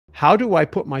How do I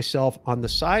put myself on the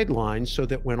sidelines so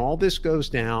that when all this goes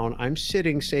down, I'm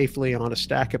sitting safely on a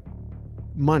stack of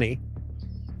money,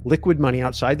 liquid money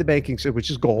outside the banking system,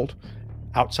 which is gold,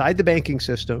 outside the banking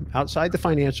system, outside the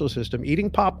financial system, eating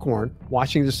popcorn,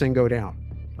 watching this thing go down.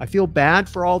 I feel bad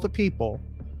for all the people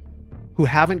who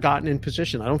haven't gotten in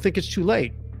position. I don't think it's too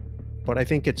late, but I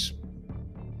think it's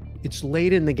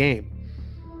late in the game.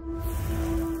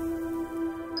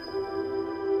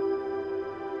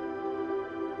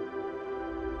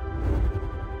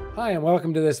 Hi, and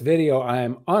welcome to this video. I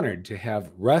am honored to have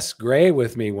Russ Gray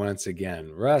with me once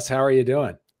again. Russ, how are you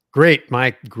doing? Great,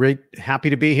 Mike. Great.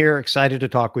 Happy to be here. Excited to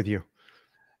talk with you.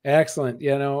 Excellent.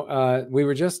 You know, we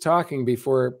were just talking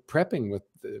before prepping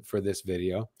for this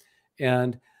video,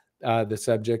 and the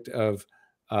subject of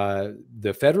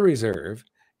the Federal Reserve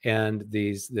and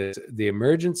the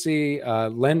emergency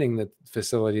lending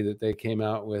facility that they came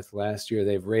out with last year.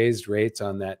 They've raised rates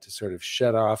on that to sort of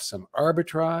shut off some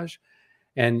arbitrage.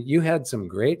 And you had some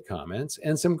great comments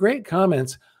and some great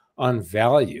comments on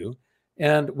value.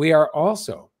 And we are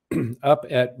also up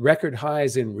at record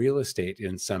highs in real estate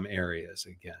in some areas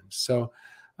again. So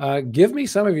give me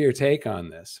some of your take on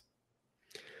this.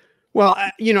 Well,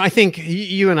 you know, I think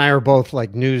you and I are both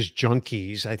like news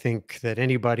junkies. I think that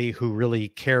anybody who really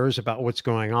cares about what's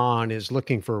going on is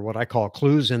looking for what I call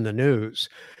clues in the news.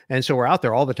 And so we're out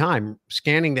there all the time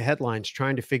scanning the headlines,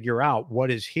 trying to figure out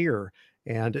what is here.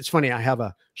 And it's funny, I have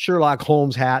a Sherlock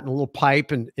Holmes hat and a little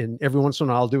pipe, and every once in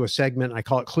a while I'll do a segment, and I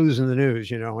call it Clues in the News,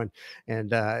 you know.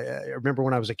 And I remember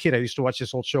when I was a kid, I used to watch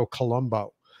this old show,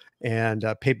 Columbo, and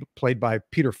played by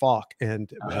Peter Falk.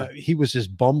 And he was this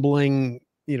bumbling,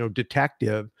 you know,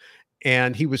 detective,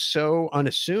 and he was so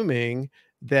unassuming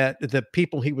that the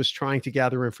people he was trying to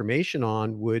gather information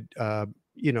on would,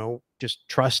 you know, just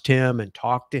trust him and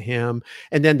talk to him.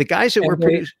 And then the guys that were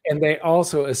producing, and they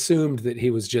also assumed that he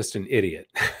was just an idiot.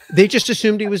 They just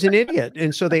assumed he was an idiot.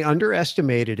 And so they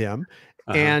underestimated him.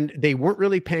 And they weren't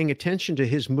really paying attention to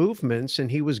his movements. And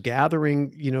he was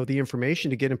gathering, you know, the information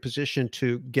to get in position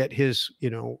to get his, you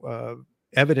know,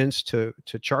 evidence to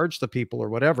charge the people or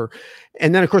whatever.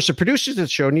 And then of course the producers of the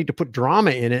show need to put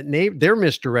drama in it, and they're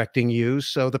misdirecting you.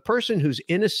 So the person who's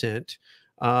innocent,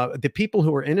 the people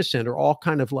who are innocent are all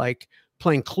kind of like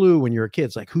playing Clue when you're a kid.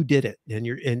 It's like, who did it? And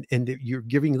you're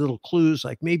giving little clues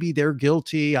like maybe they're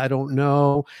guilty, I don't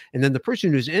know. And then the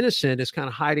person who's innocent is kind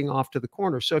of hiding off to the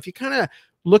corner. So if you kind of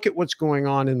look at what's going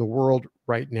on in the world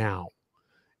right now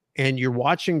and you're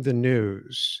watching the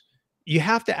news, you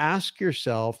have to ask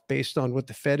yourself, based on what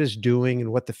the Fed is doing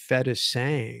and what the Fed is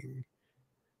saying,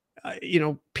 you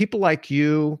know, people like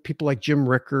you, people like Jim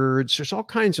Rickards, there's all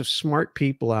kinds of smart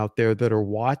people out there that are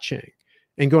watching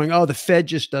and going, oh, the Fed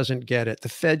just doesn't get it. The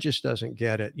Fed just doesn't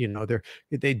get it. You know,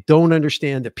 they don't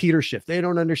understand the Peter shift. They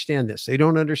don't understand this. They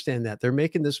don't understand that. They're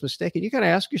making this mistake. And you got to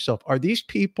ask yourself, are these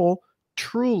people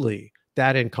truly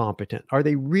that incompetent? Are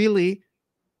they really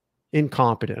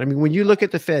incompetent? I mean, when you look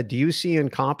at the Fed, do you see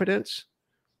incompetence?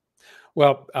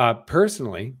 Well,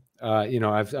 personally, you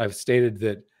know, I've stated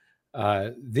that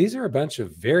these are a bunch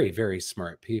of very, very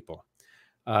smart people.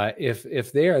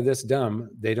 If they are this dumb,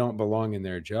 they don't belong in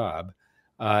their job.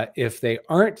 If they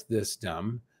aren't this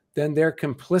dumb, then they're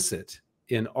complicit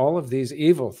in all of these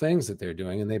evil things that they're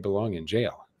doing, and they belong in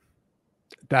jail.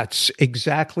 That's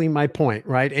exactly my point,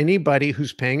 right? Anybody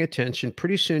who's paying attention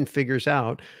pretty soon figures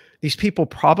out these people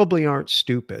probably aren't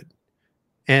stupid.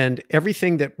 And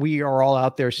everything that we are all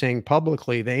out there saying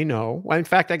publicly, they know. Well, in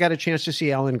fact, I got a chance to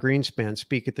see Alan Greenspan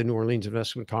speak at the New Orleans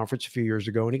Investment Conference a few years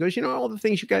ago. And he goes, you know, all the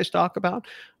things you guys talk about,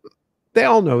 they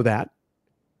all know that.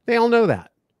 They all know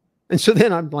that. And so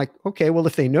then I'm like, okay, well,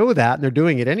 if they know that and they're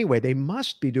doing it anyway, they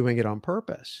must be doing it on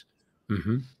purpose.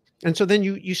 And so then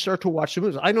you start to watch the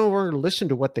moves. I no longer listen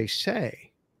to what they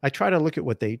say. I try to look at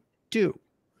what they do.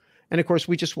 And of course,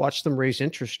 we just watch them raise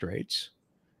interest rates.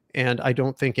 And I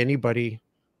don't think anybody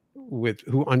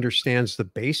who understands the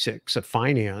basics of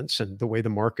finance and the way the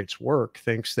markets work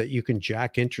thinks that you can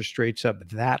jack interest rates up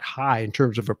that high in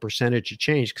terms of a percentage of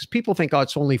change, because people think, oh,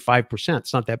 it's only 5%.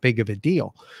 It's not that big of a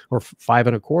deal, or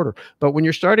 5.25. But when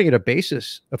you're starting at a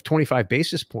basis of 25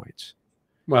 basis points,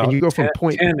 well, and you go from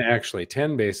 10, actually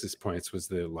 10 basis points was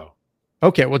the low.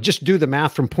 Okay, well, just do the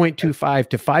math from 0.25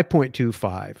 to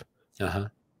 5.25.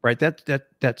 Right,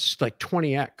 that's like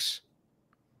 20x.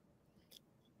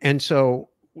 And so,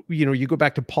 you know, you go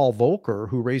back to Paul Volcker,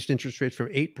 who raised interest rates from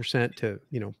 8% to,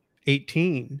 you know,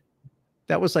 18.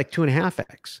 That was like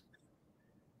 2.5x.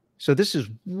 So this is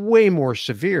way more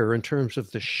severe in terms of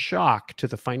the shock to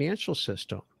the financial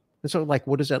system. And so, like,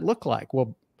 what does that look like?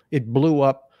 Well, it blew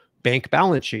up bank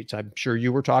balance sheets. I'm sure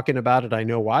you were talking about it. I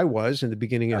know I was in the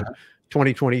beginning of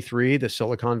 2023, the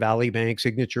Silicon Valley Bank,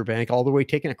 Signature Bank, all the way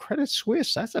taking a Credit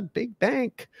Suisse. That's a big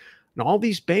bank. And all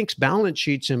these banks' balance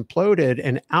sheets imploded.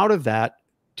 And out of that,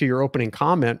 to your opening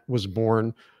comment, was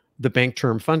born the Bank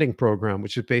Term Funding Program,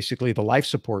 which is basically the life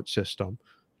support system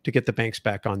to get the banks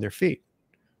back on their feet.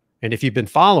 And if you've been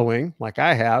following, like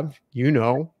I have, you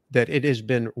know that it has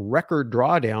been record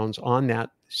drawdowns on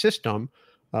that system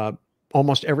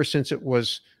almost ever since it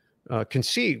was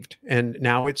conceived. And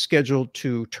now it's scheduled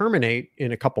to terminate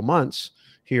in a couple months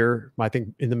here, I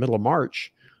think in the middle of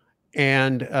March.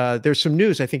 And there's some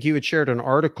news. I think you had shared an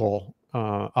article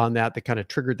on that kind of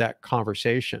triggered that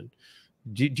conversation.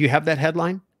 Do you have that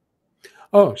headline?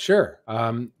 Oh, sure.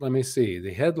 Let me see.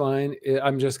 The headline,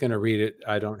 I'm just going to read it.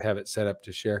 I don't have it set up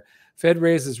to share. Fed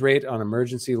raises rate on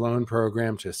emergency loan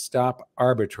program to stop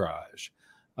arbitrage.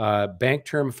 Bank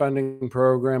term funding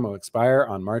program will expire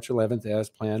on March 11th as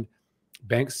planned.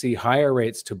 Banks see higher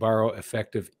rates to borrow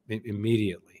effective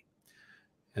immediately.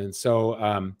 And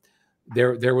so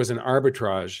there was an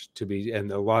arbitrage to be, and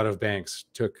a lot of banks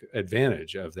took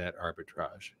advantage of that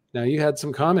arbitrage. Now, you had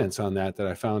some comments on that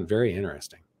I found very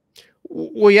interesting.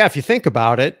 Well, yeah, if you think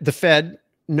about it, the Fed,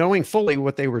 knowing fully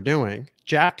what they were doing,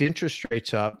 jacked interest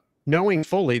rates up, knowing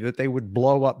fully that they would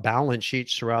blow up balance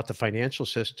sheets throughout the financial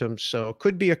system. So it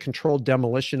could be a controlled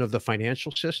demolition of the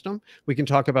financial system. We can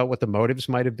talk about what the motives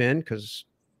might have been because,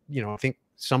 you know, I think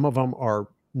some of them are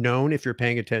known if you're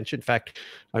paying attention. In fact,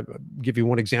 I'll give you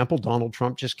one example. Donald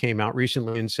Trump just came out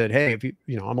recently and said, hey, if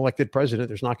I'm elected president,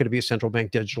 there's not going to be a central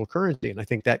bank digital currency. And I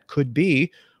think that could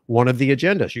be one of the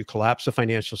agendas. You collapse the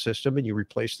financial system and you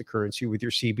replace the currency with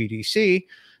your CBDC.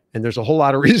 And there's a whole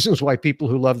lot of reasons why people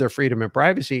who love their freedom and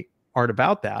privacy aren't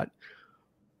about that.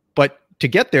 But to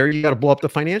get there, you got to blow up the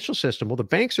financial system. Well, the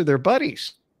banks are their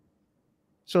buddies.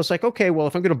 So it's like, okay, well,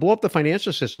 if I'm going to blow up the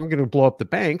financial system, I'm going to blow up the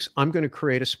banks. I'm going to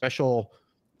create a special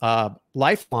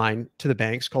lifeline to the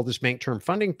banks called this Bank Term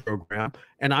Funding Program.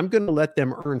 And I'm going to let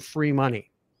them earn free money.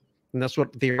 And that's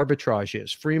what the arbitrage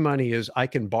is. Free money is I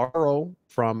can borrow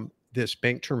from this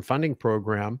Bank Term Funding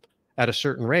Program at a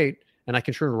certain rate, and I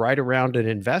can turn right around and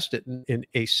invest it in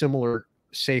a similar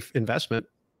safe investment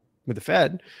with the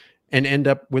Fed and end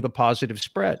up with a positive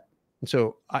spread. And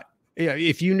so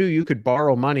if you knew you could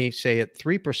borrow money, say at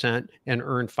 3% and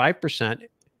earn 5%,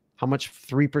 how much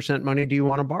 3% money do you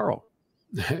want to borrow?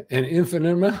 An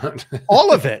infinite amount.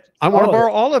 All of it. I want to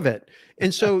borrow all of it.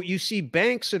 And so you see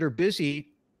banks that are busy,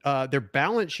 their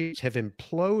balance sheets have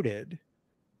imploded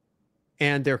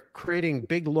and they're creating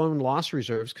big loan loss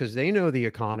reserves because they know the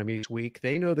economy is weak.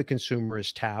 They know the consumer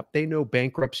is tapped. They know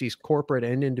bankruptcies, corporate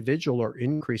and individual, are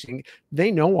increasing.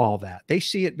 They know all that. They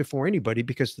see it before anybody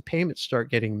because the payments start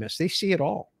getting missed. They see it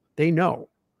all. They know.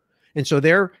 And so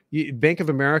Bank of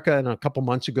America, and a couple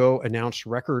months ago, announced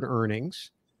record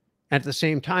earnings. At the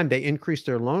same time, they increased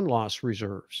their loan loss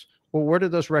reserves. Well, where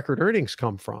did those record earnings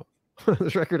come from?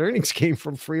 Those record earnings came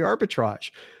from free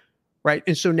arbitrage, right?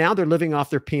 And so now they're living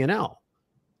off their P&L.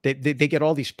 They get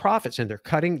all these profits and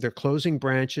they're closing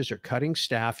branches, they're cutting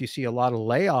staff. You see a lot of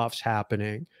layoffs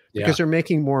happening because they're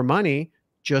making more money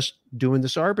just doing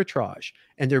this arbitrage,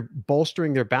 and they're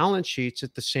bolstering their balance sheets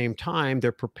at the same time.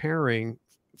 They're preparing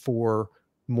for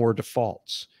more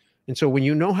defaults. And so when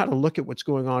you know how to look at what's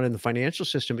going on in the financial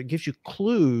system, it gives you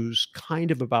clues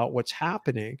kind of about what's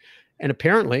happening. And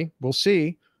apparently, we'll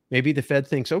see, maybe the Fed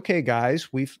thinks, okay,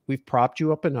 guys, we've propped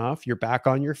you up enough. You're back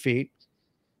on your feet.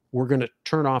 We're going to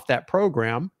turn off that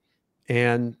program.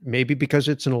 And maybe because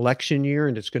it's an election year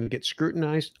and it's going to get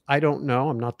scrutinized, I don't know.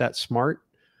 I'm not that smart.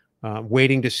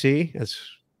 Waiting to see. It's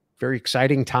a very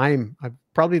exciting time.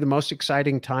 Probably the most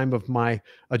exciting time of my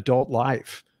adult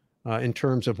life in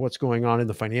terms of what's going on in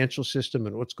the financial system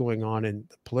and what's going on in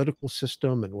the political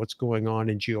system and what's going on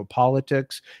in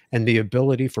geopolitics, and the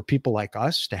ability for people like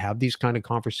us to have these kind of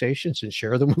conversations and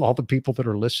share them with all the people that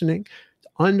are listening. It's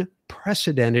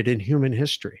unprecedented in human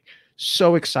history.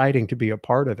 So exciting to be a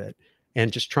part of it,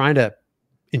 and just trying to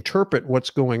interpret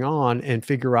what's going on and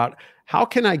figure out, how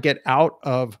can I get out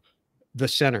of the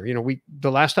center? You know,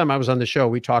 the last time I was on the show,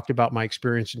 we talked about my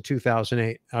experience in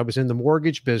 2008. I was in the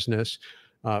mortgage business,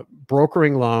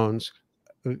 brokering loans,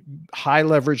 high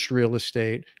leveraged real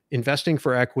estate, investing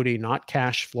for equity, not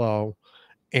cash flow,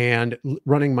 and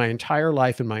running my entire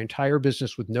life and my entire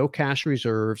business with no cash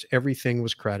reserves. Everything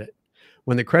was credit.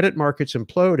 When the credit markets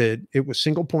imploded, it was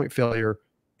single point failure.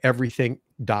 Everything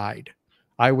died.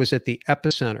 I was at the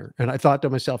epicenter. And I thought to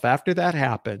myself, after that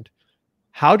happened,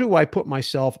 how do I put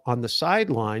myself on the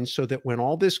sidelines so that when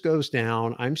all this goes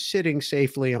down, I'm sitting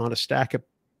safely on a stack of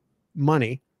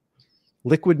money,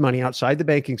 liquid money outside the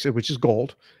banking system, which is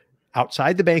gold,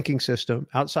 outside the banking system,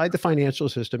 outside the financial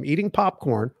system, eating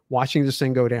popcorn, watching this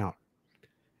thing go down.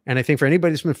 And I think for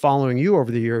anybody that's been following you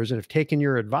over the years and have taken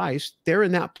your advice, they're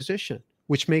in that position,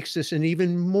 which makes this an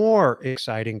even more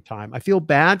exciting time. I feel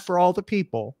bad for all the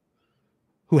people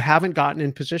who haven't gotten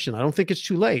in position. I don't think it's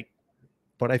too late,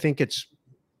 but I think it's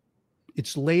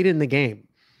late in the game.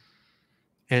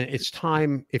 And it's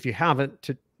time, if you haven't,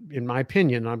 to, in my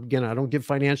opinion, again, I don't give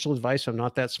financial advice. I'm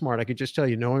not that smart. I could just tell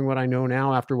you, knowing what I know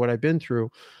now after what I've been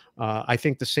through, I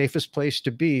think the safest place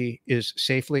to be is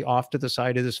safely off to the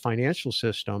side of this financial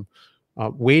system,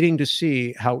 waiting to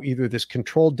see how either this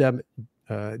controlled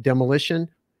demolition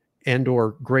and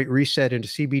or great reset into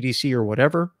CBDC or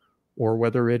whatever, or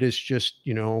whether it is just,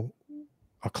 you know,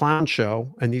 a clown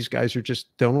show and these guys are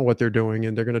just don't know what they're doing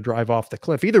and they're going to drive off the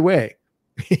cliff. Either way,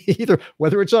 either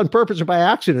whether it's on purpose or by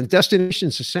accident,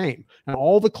 destination's the same. And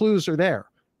all the clues are there.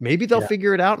 Maybe they'll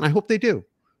figure it out. And I hope they do.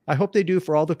 I hope they do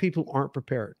for all the people who aren't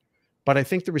prepared. But I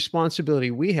think the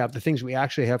responsibility we have, the things we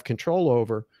actually have control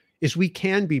over, is we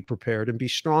can be prepared and be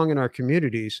strong in our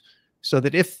communities so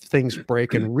that if things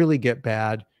break and really get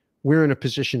bad, we're in a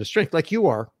position of strength like you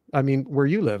are. I mean, where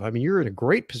you live, I mean, you're in a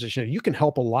great position. You can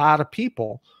help a lot of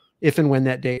people if and when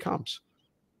that day comes.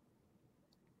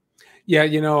 Yeah,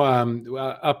 you know,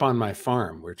 up on my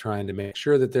farm, we're trying to make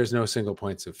sure that there's no single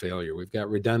points of failure. We've got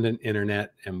redundant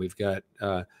internet, and we've got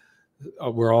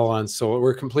we're all on solar.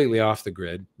 We're completely off the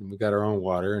grid. We've got our own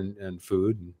water and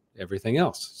food and everything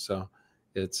else. So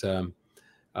it's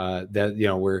that, you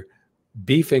know, we're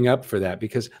beefing up for that,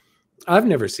 because I've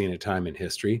never seen a time in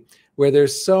history where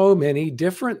there's so many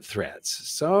different threats,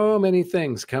 so many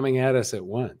things coming at us at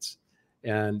once,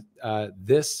 and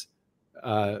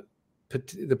the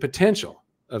potential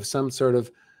of some sort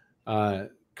of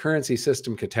currency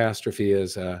system catastrophe,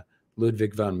 as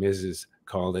Ludwig von Mises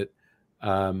called it,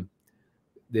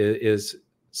 is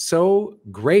so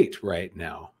great right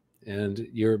now. And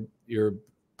you're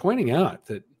pointing out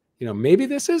that, you know, maybe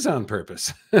this is on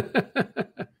purpose.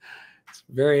 It's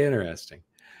very interesting.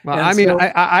 Well, and I mean,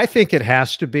 I think it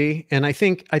has to be. And I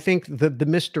think the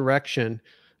misdirection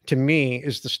to me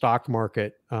is the stock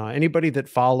market. Anybody that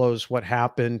follows what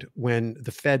happened when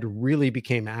the Fed really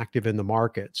became active in the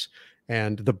markets,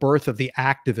 and the birth of the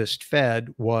activist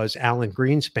Fed was Alan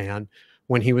Greenspan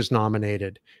when he was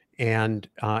nominated. And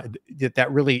that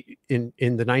really, in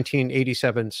the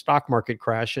 1987 stock market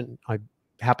crash, and I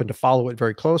happened to follow it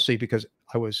very closely because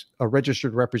I was a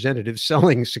registered representative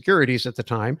selling securities at the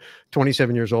time,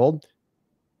 27 years old.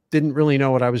 Didn't really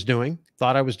know what I was doing,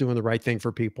 thought I was doing the right thing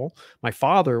for people. My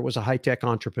father was a high-tech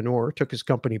entrepreneur, took his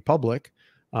company public,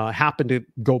 happened to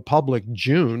go public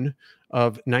June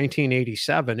of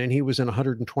 1987, and he was in a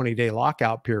 120-day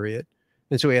lockout period.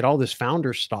 And so he had all this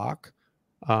founder stock.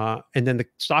 And then the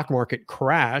stock market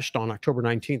crashed on October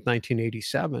 19th,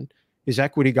 1987. His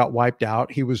equity got wiped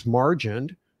out. He was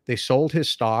margined. They sold his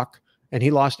stock, and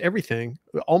he lost everything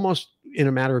almost in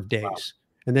a matter of days. Wow.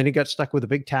 And then he got stuck with a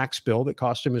big tax bill that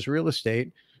cost him his real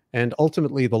estate, and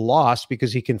ultimately the loss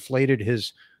because he conflated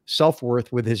his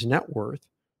self-worth with his net worth.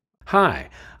 Hi,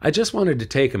 I just wanted to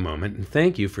take a moment and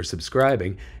thank you for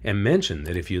subscribing, and mention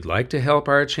that if you'd like to help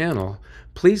our channel,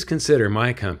 please consider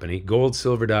my company,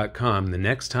 GoldSilver.com, the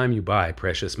next time you buy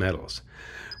precious metals.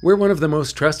 We're one of the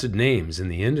most trusted names in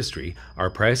the industry. Our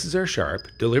prices are sharp,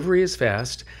 delivery is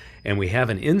fast, and we have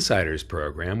an insiders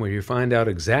program where you find out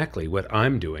exactly what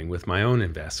I'm doing with my own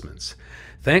investments.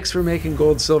 Thanks for making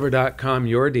GoldSilver.com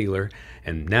your dealer,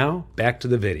 and now back to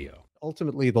the video.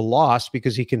 Ultimately, the loss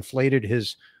because he conflated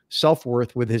his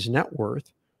self-worth with his net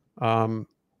worth,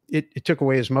 it took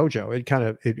away his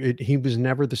mojo. He was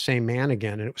never the same man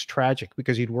again. And it was tragic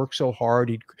because he'd worked so hard.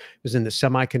 He was in the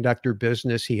semiconductor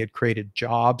business. He had created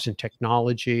jobs and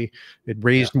technology. It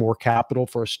raised more capital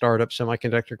for a startup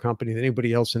semiconductor company than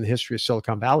anybody else in the history of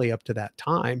Silicon Valley up to that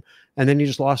time. And then he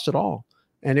just lost it all.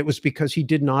 And it was because he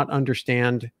did not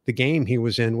understand the game he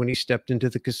was in when he stepped into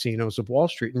the casinos of Wall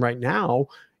Street. And right now,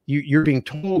 you're being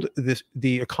told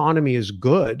the economy is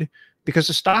good because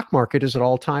the stock market is at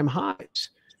all-time highs.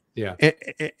 Yeah.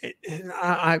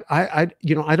 I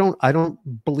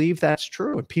don't believe that's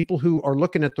true. And people who are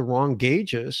looking at the wrong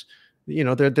gauges, you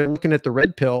know, they're looking at the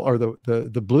red pill or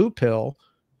the blue pill,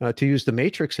 to use the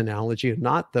Matrix analogy, and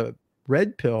not the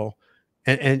red pill.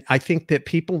 And I think that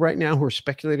people right now who are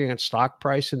speculating on stock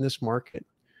price in this market,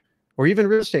 or even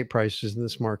real estate prices in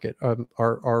this market,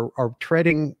 are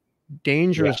treading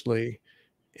dangerously.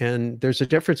 Yeah. And there's a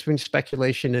difference between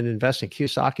speculation and investing.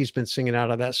 Kiyosaki's been singing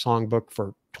out of that songbook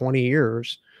for 20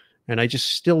 years. And I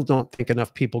just still don't think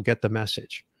enough people get the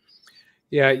message.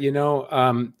 Yeah. You know,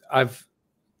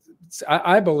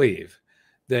 I believe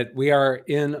that we are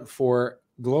in for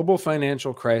global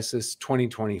financial crisis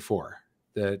 2024,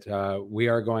 that we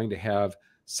are going to have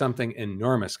something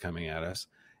enormous coming at us.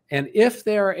 And if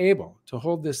they are able to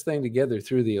hold this thing together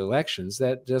through the elections,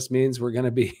 that just means we're going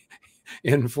to be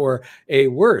in for a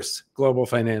worse global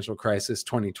financial crisis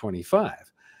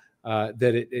 2025.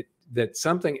 That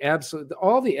something absolutely,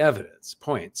 all the evidence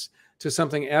points to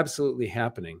something absolutely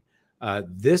happening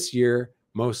this year,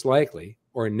 most likely,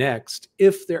 or next,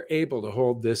 if they're able to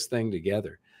hold this thing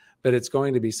together. But it's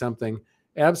going to be something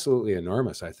absolutely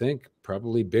enormous, I think,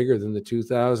 probably bigger than the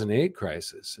 2008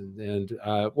 crisis. And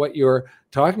what you're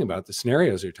talking about, the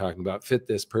scenarios you're talking about, fit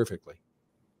this perfectly.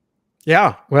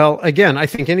 Yeah. Well, again, I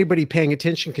think anybody paying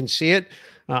attention can see it.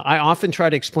 I often try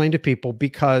to explain to people,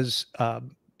 because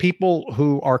people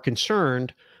who are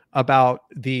concerned about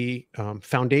the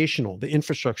foundational, the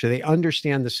infrastructure, they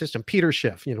understand the system. Peter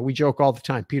Schiff, we joke all the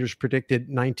time. Peter's predicted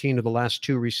 19 of the last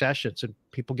 2 recessions, and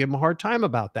people give him a hard time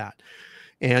about that.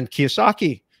 And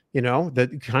Kiyosaki,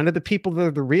 the people that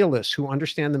are the realists who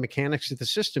understand the mechanics of the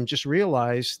system, just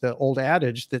realize the old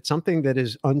adage that something that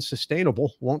is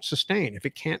unsustainable won't sustain. If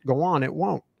it can't go on, it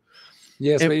won't.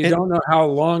 Yes, but you don't know how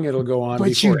long it'll go on.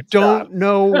 But you don't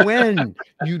know when.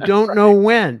 You don't know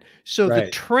when. So the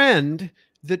trend,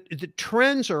 the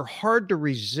trends are hard to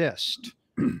resist.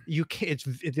 You can't,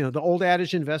 the old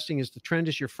adage, investing is the trend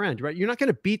is your friend, right? You're not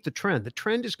going to beat the trend. The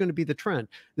trend is going to be the trend.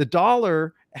 The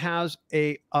dollar has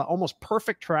a almost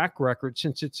perfect track record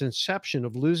since its inception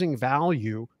of losing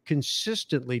value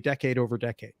consistently decade over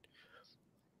decade.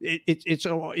 It's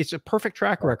a perfect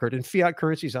track record. And fiat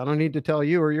currencies, I don't need to tell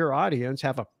you or your audience,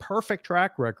 have a perfect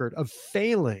track record of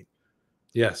failing.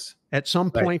 Yes. At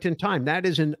some point in time. That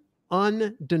is an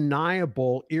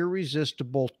undeniable,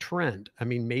 irresistible trend. I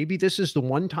mean, maybe this is the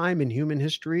one time in human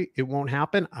history it won't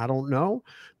happen. I don't know.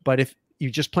 But if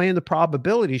you just play in the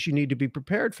probabilities, you need to be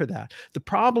prepared for that. The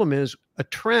problem is a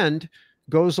trend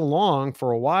goes along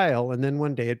for a while, and then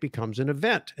one day it becomes an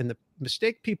event. And the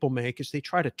mistake people make is they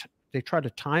try to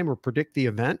time or predict the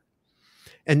event.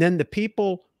 And then the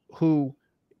people who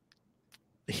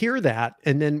hear that,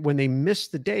 and then when they miss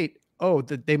the date,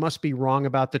 they must be wrong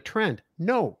about the trend.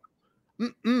 No.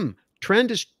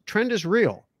 Trend is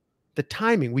real. The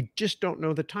timing, we just don't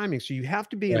know the timing. So you have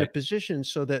to be in a position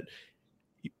so that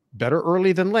better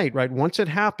early than late, right? Once it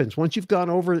happens, once you've gone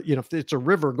over, if it's a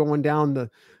river going down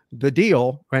the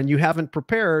deal and you haven't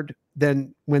prepared,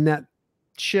 then when that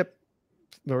ship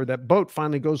or that boat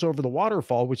finally goes over the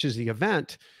waterfall, which is the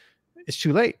event, it's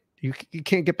too late. You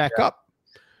can't get back up.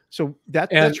 So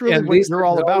that's really what you're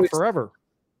all about forever.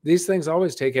 These things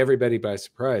always take everybody by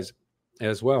surprise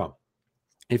as well.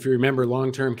 If you remember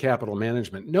long-term capital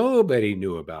management, nobody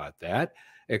knew about that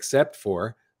except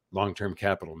for long-term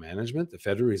capital management, the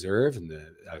Federal Reserve, and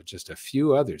just a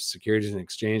few others, Securities and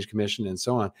Exchange Commission, and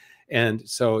so on. And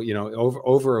so,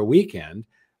 over a weekend,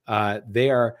 they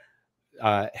are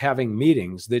having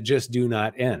meetings that just do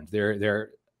not end. They're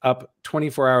up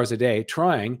 24 hours a day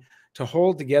trying to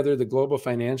hold together the global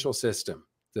financial system,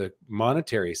 the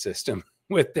monetary system,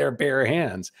 with their bare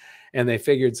hands. And they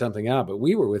figured something out, but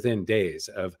we were within days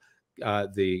of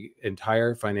the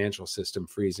entire financial system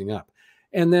freezing up.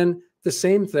 And then the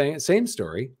same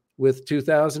story with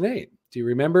 2008. Do you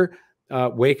remember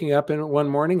waking up in one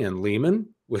morning and Lehman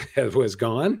was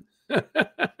gone?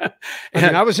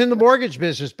 I was in the mortgage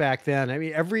business back then. I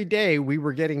mean, every day we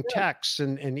were getting texts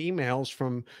and emails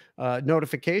from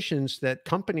notifications that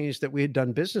companies that we had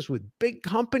done business with, big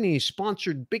companies,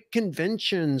 sponsored big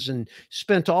conventions and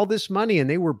spent all this money, and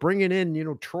they were bringing in,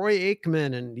 Troy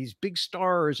Aikman and these big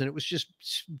stars, and it was just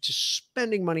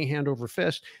spending money hand over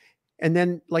fist. And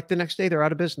then, like, the next day, they're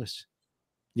out of business.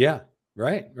 Yeah.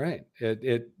 Right.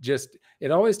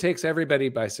 It always takes everybody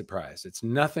by surprise. It's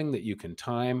nothing that you can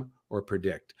time or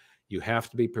predict. You have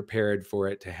to be prepared for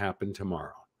it to happen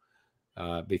tomorrow,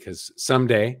 because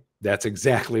someday that's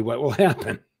exactly what will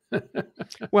happen.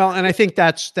 Well, and I think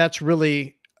that's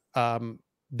really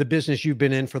the business you've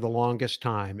been in for the longest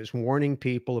time, is warning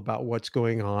people about what's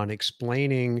going on,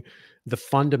 explaining the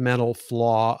fundamental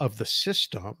flaw of the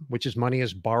system, which is money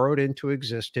is borrowed into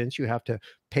existence. You have to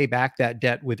pay back that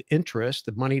debt with interest.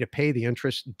 The money to pay the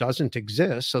interest doesn't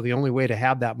exist. So the only way to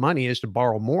have that money is to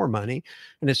borrow more money.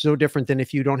 And it's no different than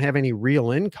if you don't have any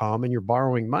real income and you're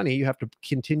borrowing money, you have to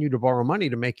continue to borrow money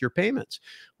to make your payments.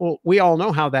 Well, we all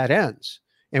know how that ends.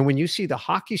 And when you see the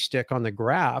hockey stick on the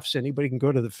graphs, anybody can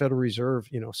go to the Federal Reserve,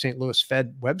 St. Louis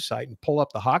Fed website and pull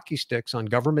up the hockey sticks on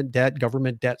government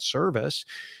debt service.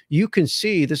 You can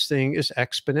see this thing is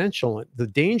exponential. The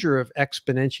danger of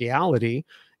exponentiality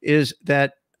is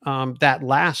that that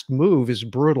last move is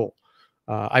brutal.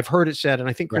 I've heard it said, and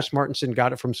I think Chris Martenson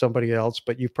got it from somebody else,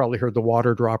 but you've probably heard the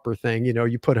water dropper thing. You know,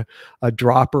 you put a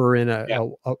dropper in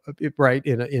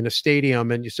in a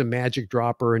stadium, and it's a magic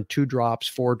dropper, and 2 drops,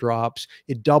 4 drops,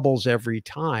 it doubles every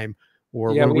time.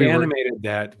 Or yeah, we animated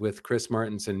that with Chris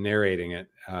Martenson narrating it.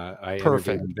 I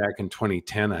interviewed him back in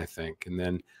 2010, I think, and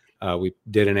then we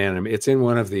did an anime. It's in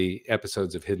one of the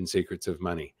episodes of Hidden Secrets of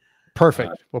Money.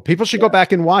 Perfect. Well, people should go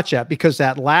back and watch that, because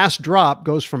that last drop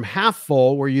goes from half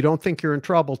full, where you don't think you're in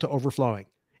trouble, to overflowing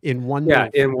in one move.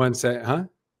 In 1 second, huh?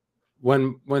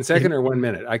 One second or 1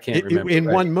 minute? I can't remember. In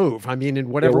one move. I mean, in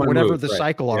whatever the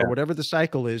cycle are, whatever the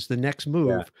cycle is, the next move.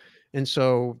 Yeah. And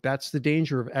so that's the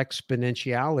danger of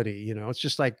exponentiality. You know, it's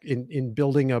just like in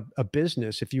building a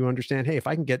business. If you understand, hey, if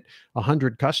I can get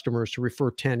 100 customers to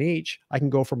refer 10 each, I can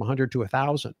go from 100 to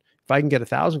 1,000. If I can get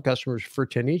 1,000 customers for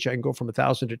 10 each, I can go from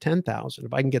 1,000 to 10,000.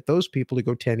 If I can get those people to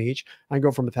go 10 each, I can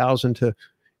go from 1,000 to,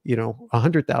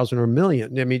 100,000 or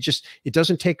 1,000,000. I mean, it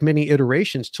doesn't take many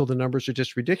iterations till the numbers are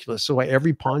just ridiculous. So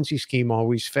every Ponzi scheme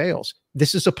always fails.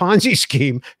 This is a Ponzi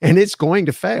scheme, and it's going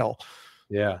to fail.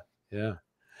 Yeah. Yeah.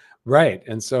 Right.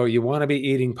 And so you want to be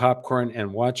eating popcorn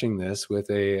and watching this with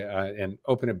and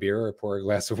open a beer or pour a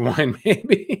glass of wine,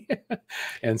 maybe,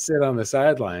 and sit on the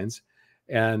sidelines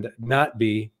and not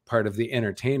be part of the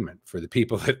entertainment for the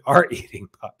people that are eating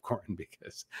popcorn.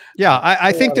 Because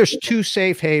I think there's 2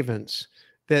 safe havens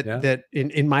that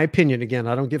in my opinion, again,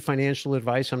 I don't give financial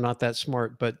advice, I'm not that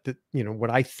smart, but what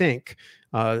I think,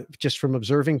 just from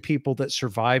observing people that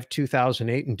survived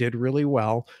 2008 and did really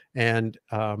well, and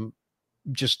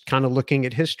just kind of looking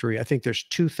at history, I think there's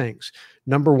 2 things.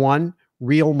 Number 1,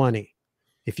 real money.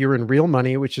 If you're in real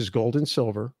money, which is gold and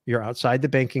silver, you're outside the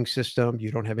banking system.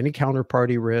 You don't have any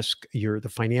counterparty risk. The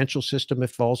financial system, if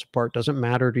it falls apart, doesn't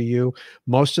matter to you.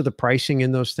 Most of the pricing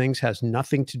in those things has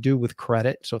nothing to do with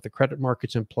credit. So if the credit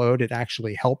markets implode, it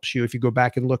actually helps you. If you go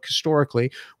back and look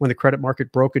historically, when the credit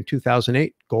market broke in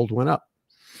 2008, gold went up.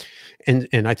 And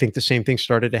I think the same thing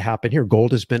started to happen here.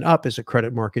 Gold has been up as the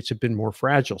credit markets have been more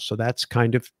fragile. So that's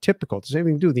kind of typical. It doesn't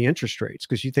even do with the interest rates,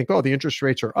 because you think, oh, the interest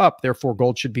rates are up, therefore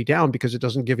gold should be down because it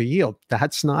doesn't give a yield.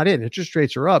 That's not it. Interest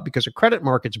rates are up because the credit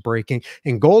market's breaking,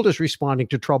 and gold is responding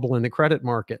to trouble in the credit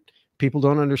market. People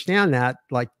don't understand that,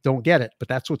 don't get it, but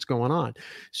that's what's going on.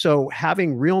 So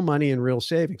having real money and real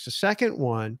savings. The second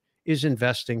one is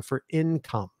investing for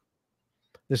income.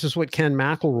 This is what Ken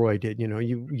McElroy did.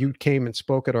 You came and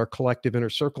spoke at our collective inner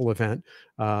circle event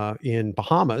in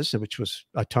Bahamas, which was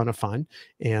a ton of fun.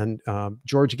 And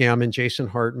George Gammon, Jason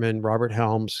Hartman, Robert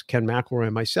Helms, Ken McElroy,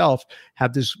 and myself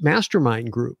have this mastermind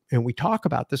group, and we talk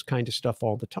about this kind of stuff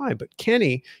all the time. But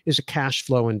Kenny is a cash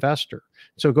flow investor.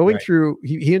 So going through,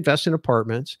 he invests in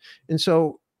apartments. And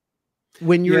so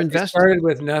when you're investing, he started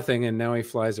with nothing, and now he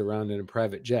flies around in a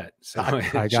private jet. So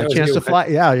I got a chance to fly.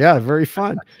 Yeah, very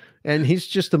fun. And he's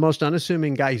just the most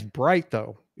unassuming guy. He's bright,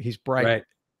 though. He's bright. Right.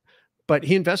 But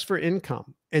he invests for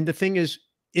income. And the thing is,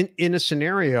 in a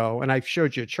scenario, and I've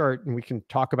showed you a chart, and we can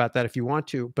talk about that if you want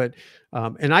to, but,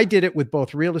 and I did it with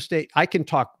both real estate. I can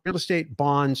talk real estate,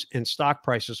 bonds, and stock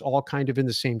prices all kind of in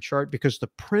the same chart, because the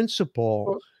principle.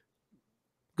 Well,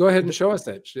 go ahead and show us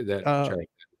that chart.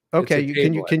 Okay.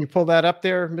 Can you pull that up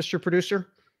there, Mr. Producer?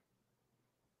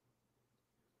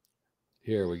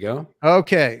 Here we go.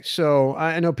 Okay. So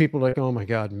I know people are like, oh my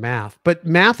God, math, but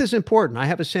math is important. I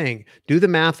have a saying, do the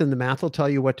math and the math will tell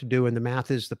you what to do. And the math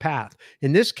is the path.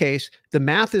 In this case, the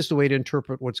math is the way to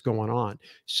interpret what's going on.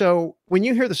 So when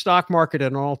you hear the stock market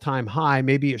at an all-time high,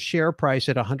 maybe a share price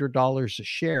at $100 a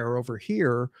share over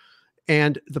here,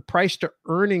 and the price to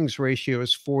earnings ratio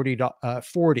is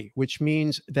 40, which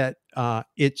means that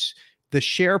the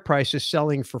share price is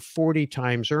selling for 40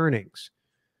 times earnings.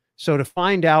 So to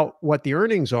find out what the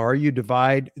earnings are, you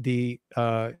divide the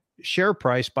share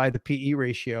price by the PE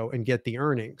ratio and get the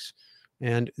earnings.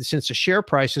 And since the share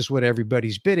price is what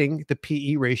everybody's bidding, the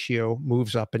PE ratio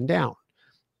moves up and down.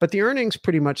 But the earnings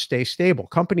pretty much stay stable.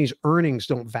 Companies' earnings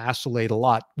don't vacillate a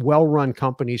lot. Well-run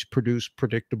companies produce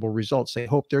predictable results. They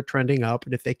hope they're trending up,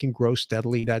 and if they can grow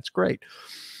steadily, that's great.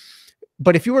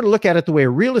 But if you were to look at it the way a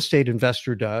real estate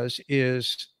investor does,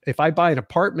 is if I buy an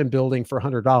apartment building for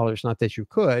 $100, not that you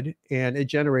could, and it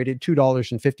generated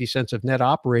 $2.50 of net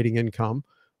operating income,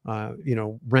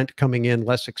 rent coming in,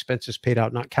 less expenses paid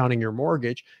out, not counting your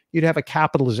mortgage, you'd have a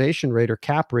capitalization rate or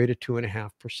cap rate of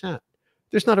 2.5%.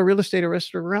 There's not a real estate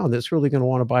investor around that's really going to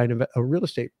want to buy a real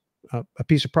estate, a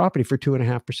piece of property for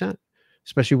 2.5%,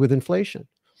 especially with inflation.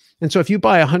 And so if you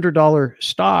buy a $100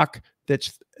 stock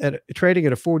that's trading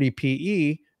at a 40 PE,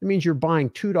 it means you're buying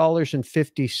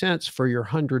 $2.50 for your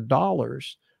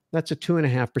 $100. That's a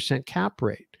 2.5% cap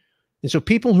rate. And so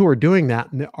people who are doing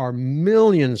that, and there are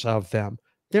millions of them,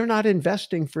 they're not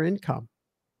investing for income.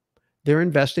 They're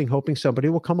investing hoping somebody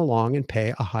will come along and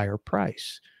pay a higher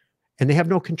price. And they have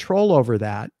no control over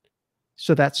that.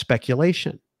 So that's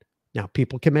speculation. Now,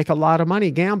 people can make a lot of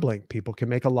money gambling. People can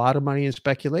make a lot of money in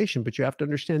speculation, but you have to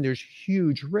understand there's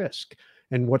huge risk.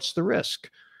 And what's the risk?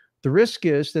 The risk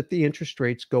is that the interest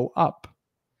rates go up.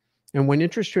 And when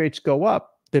interest rates go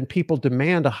up, then people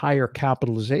demand a higher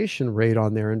capitalization rate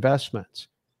on their investments.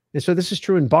 And so this is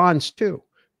true in bonds too.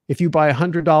 If you buy a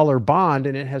 $100 bond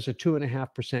and it has a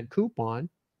 2.5% coupon,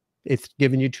 it's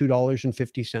giving you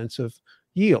 $2.50 of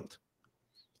yield.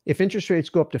 If interest rates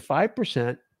go up to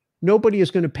 5%, nobody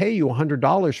is going to pay you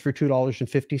 $100 for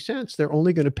 $2.50. They're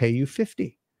only going to pay you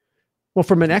 $50. Well,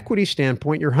 from an equity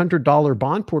standpoint, your $100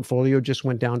 bond portfolio just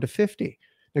went down to $50.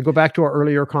 Now go back to our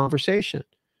earlier conversation.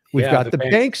 We've got the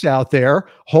banks out there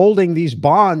holding these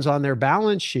bonds on their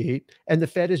balance sheet, and the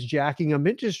Fed is jacking up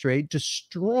interest rate,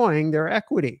 destroying their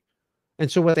equity. And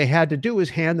so what they had to do is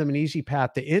hand them an easy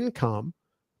path to income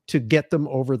to get them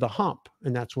over the hump.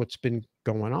 And that's what's been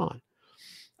going on.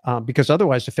 Because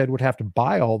otherwise the Fed would have to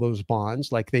buy all those bonds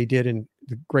like they did in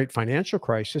the great financial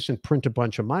crisis and print a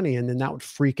bunch of money. And then that would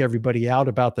freak everybody out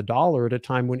about the dollar at a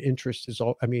time when inflation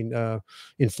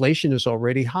is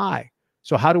already high.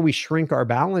 So how do we shrink our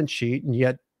balance sheet and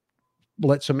yet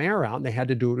let some air out? And they had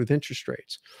to do it with interest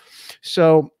rates.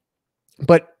 So,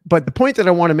 but the point that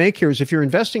I want to make here is if you're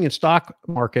investing in stock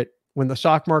market, when the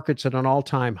stock market's at an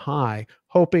all-time high,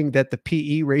 hoping that the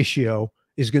PE ratio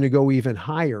is going to go even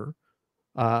higher,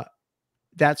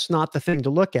 that's not the thing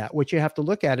to look at. What you have to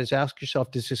look at is ask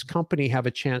yourself, does this company have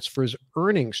a chance for its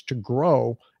earnings to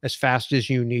grow as fast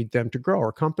as you need them to grow?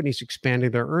 Are companies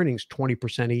expanding their earnings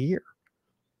 20% a year?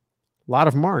 A lot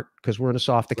of them aren't because we're in a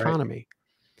soft economy.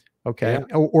 Okay.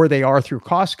 Yeah. Or they are through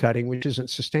cost cutting, which isn't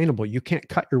sustainable. You can't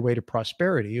cut your way to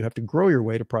prosperity. You have to grow your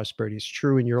way to prosperity. It's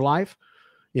true in your life.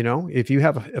 You know, if you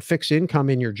have a fixed income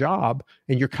in your job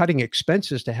and you're cutting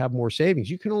expenses to have more savings,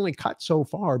 you can only cut so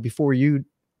far before you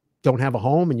don't have a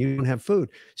home and you don't have food.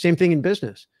 Same thing in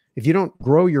business. If you don't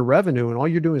grow your revenue and all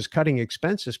you're doing is cutting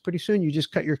expenses, pretty soon you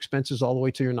just cut your expenses all the way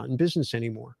till you're not in business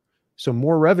anymore. So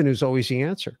more revenue is always the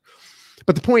answer.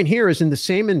 But the point here is in the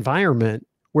same environment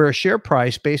where a share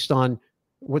price based on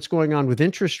what's going on with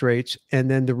interest rates and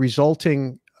then the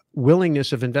resulting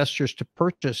willingness of investors to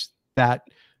purchase that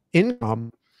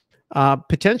income,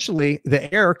 potentially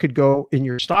the air could go in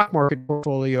your stock market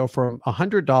portfolio from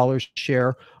 $100 a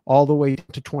share all the way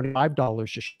to $25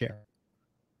 a share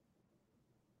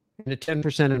in a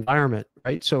 10% environment,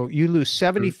 right? So you lose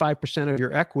 75% of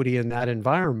your equity in that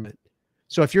environment.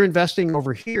 So if you're investing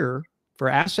over here for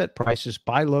asset prices,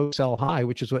 buy low, sell high,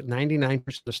 which is what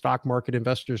 99% of stock market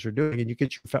investors are doing. And you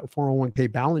get your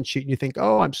 401k balance sheet and you think,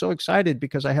 oh, I'm so excited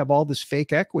because I have all this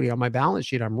fake equity on my balance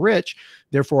sheet. I'm rich,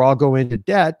 therefore I'll go into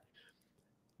debt.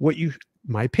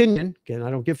 My opinion, again,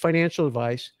 I don't give financial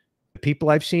advice. The people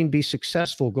I've seen be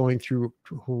successful going through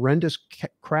horrendous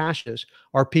crashes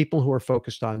are people who are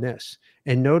focused on this.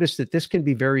 And notice that this can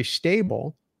be very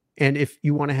stable. And if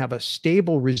you want to have a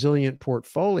stable, resilient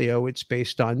portfolio, it's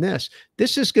based on this.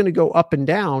 This is going to go up and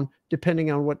down depending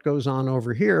on what goes on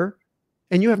over here.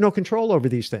 And you have no control over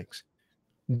these things.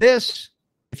 This,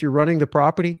 if you're running the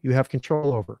property, you have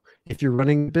control over. If you're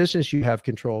running the business, you have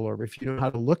control over. If you know how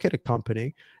to look at a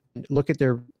company, look at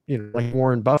their, like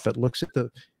Warren Buffett looks at the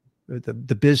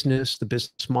business, the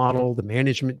business model, the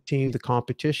management team, the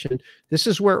competition. This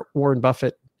is where Warren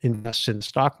Buffett invests in the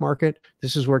stock market.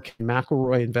 This is where Ken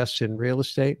McElroy invests in real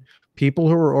estate. People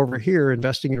who are over here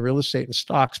investing in real estate and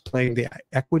stocks playing the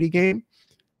equity game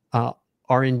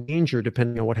are in danger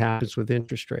depending on what happens with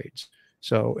interest rates.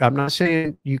 So I'm not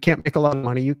saying you can't make a lot of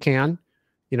money. You can.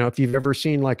 If you've ever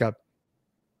seen like a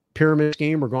pyramid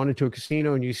scheme or gone into a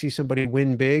casino and you see somebody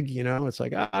win big, it's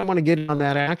like, I want to get in on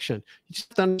that action. You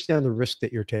just understand the risk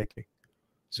that you're taking.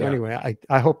 So anyway,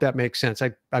 I hope that makes sense.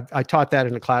 I taught that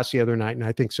in a class the other night, and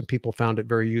I think some people found it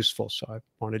very useful. So I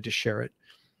wanted to share it.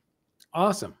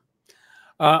 Awesome.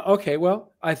 Okay,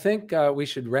 well, I think we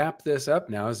should wrap this up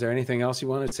now. Is there anything else you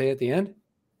want to say at the end?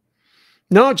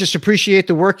 No, just appreciate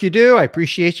the work you do. I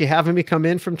appreciate you having me come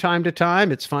in from time to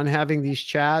time. It's fun having these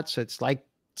chats. It's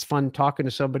fun talking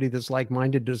to somebody that's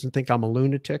like-minded, doesn't think I'm a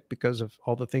lunatic because of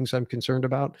all the things I'm concerned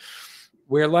about.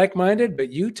 We're like-minded, but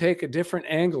you take a different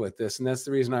angle at this. And that's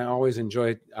the reason I always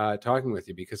enjoy talking with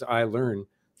you, because I learn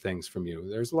things from you.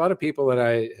 There's a lot of people that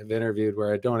I have interviewed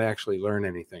where I don't actually learn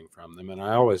anything from them. And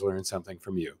I always learn something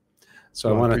from you. So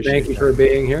I want to thank you for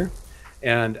being here.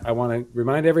 And I want to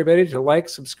remind everybody to like,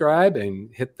 subscribe,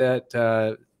 and hit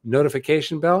that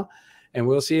notification bell. And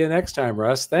we'll see you next time,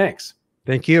 Russ. Thanks.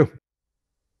 Thank you.